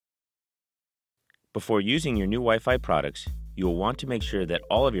Before using your new Wi-Fi products, you will want to make sure that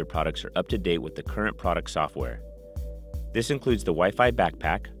all of your products are up to date with the current product software. This includes the Wi-Fi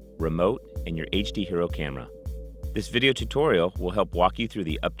BacPac, remote, and your HD Hero camera. This video tutorial will help walk you through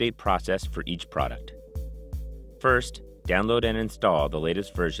the update process for each product. First, download and install the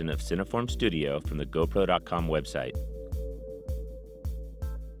latest version of Cineform Studio from the GoPro.com website.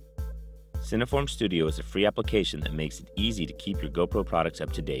 Cineform Studio is a free application that makes it easy to keep your GoPro products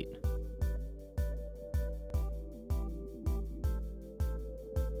up to date.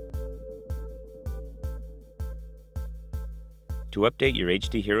 To update your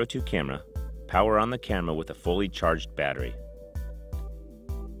HD Hero 2 camera, power on the camera with a fully charged battery.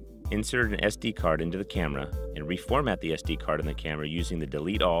 Insert an SD card into the camera and reformat the SD card in the camera using the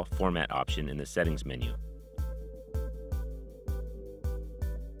Delete All format option in the settings menu.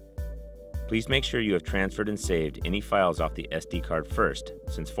 Please make sure you have transferred and saved any files off the SD card first,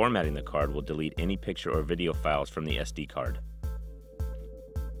 since formatting the card will delete any picture or video files from the SD card.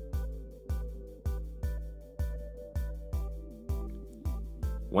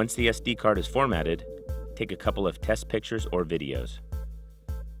 Once the SD card is formatted, take a couple of test pictures or videos.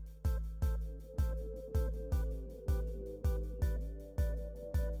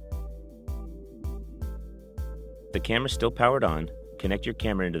 If the camera is still powered on, connect your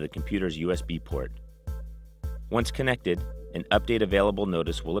camera into the computer's USB port. Once connected, an Update Available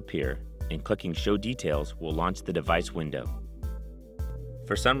notice will appear, and clicking Show Details will launch the device window.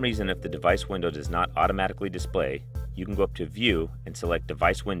 For some reason, if the device window does not automatically display, you can go up to View and select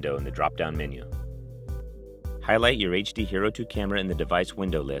Device Window in the drop-down menu. Highlight your HD Hero 2 camera in the device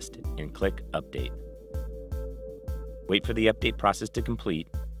window list and click Update. Wait for the update process to complete.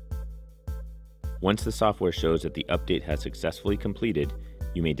 Once the software shows that the update has successfully completed,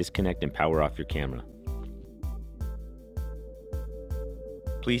 you may disconnect and power off your camera.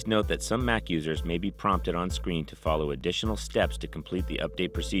 Please note that some Mac users may be prompted on screen to follow additional steps to complete the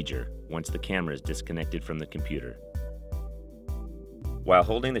update procedure once the camera is disconnected from the computer. While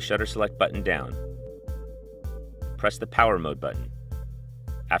holding the shutter select button down, press the power mode button.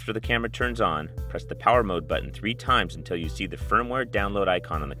 After the camera turns on, press the power mode button 3 times until you see the firmware download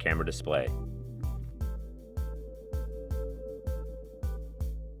icon on the camera display.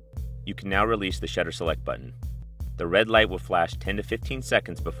 You can now release the shutter select button. The red light will flash 10 to 15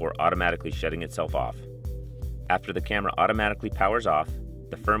 seconds before automatically shutting itself off. After the camera automatically powers off,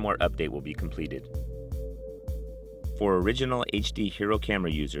 the firmware update will be completed. For original HD Hero camera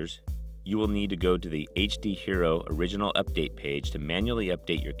users, you will need to go to the HD Hero Original Update page to manually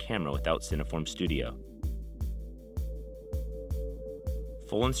update your camera without Cineform Studio.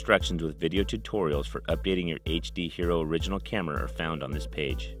 Full instructions with video tutorials for updating your HD Hero Original camera are found on this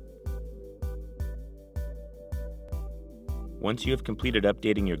page. Once you have completed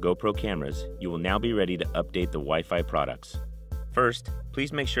updating your GoPro cameras, you will now be ready to update the Wi-Fi products. First,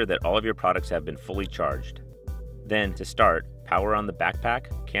 please make sure that all of your products have been fully charged. Then, to start, power on the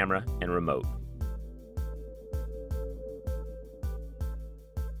BacPac, camera, and remote.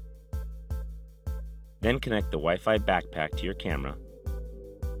 Then connect the Wi-Fi BacPac to your camera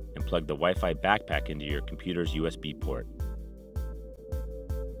and plug the Wi-Fi BacPac into your computer's USB port.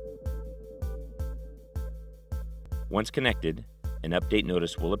 Once connected, an update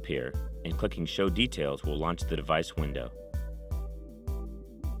notice will appear, and clicking Show Details will launch the device window.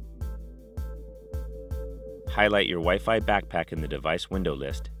 Highlight your Wi-Fi BacPac in the device window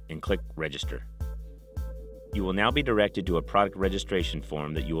list and click Register. You will now be directed to a product registration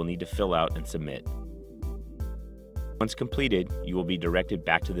form that you will need to fill out and submit. Once completed, you will be directed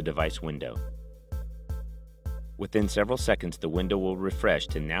back to the device window. Within several seconds, the window will refresh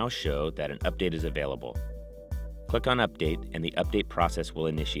to now show that an update is available. Click on Update and the update process will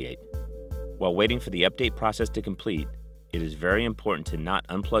initiate. While waiting for the update process to complete, it is very important to not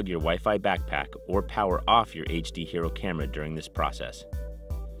unplug your Wi-Fi BacPac or power off your HD Hero camera during this process.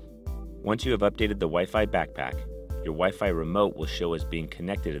 Once you have updated the Wi-Fi BacPac, your Wi-Fi remote will show as being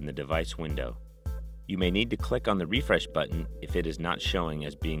connected in the device window. You may need to click on the refresh button if it is not showing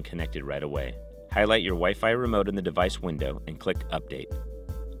as being connected right away. Highlight your Wi-Fi remote in the device window and click Update.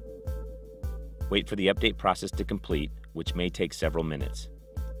 Wait for the update process to complete, which may take several minutes.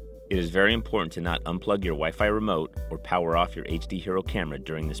 It is very important to not unplug your Wi-Fi remote or power off your HD Hero camera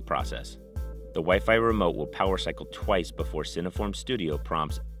during this process. The Wi-Fi remote will power cycle twice before Cineform Studio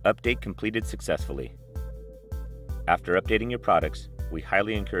prompts Update completed successfully. After updating your products, we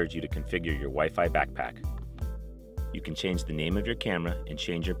highly encourage you to configure your Wi-Fi BacPac. You can change the name of your camera and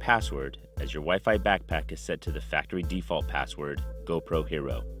change your password, as your Wi-Fi BacPac is set to the factory default password, GoPro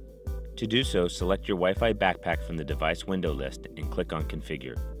Hero. To do so, select your Wi-Fi BacPac from the device window list and click on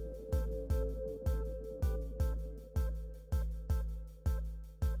Configure.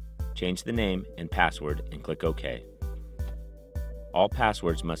 Change the name and password and click OK. All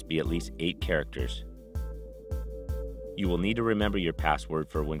passwords must be at least 8 characters. You will need to remember your password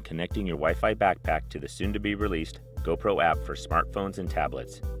for when connecting your Wi-Fi backpack to the soon-to-be-released GoPro app for smartphones and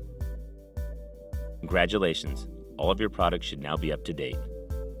tablets. Congratulations! All of your products should now be up to date.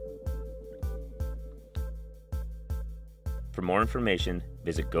 For more information,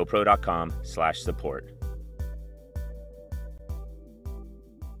 visit gopro.com/support.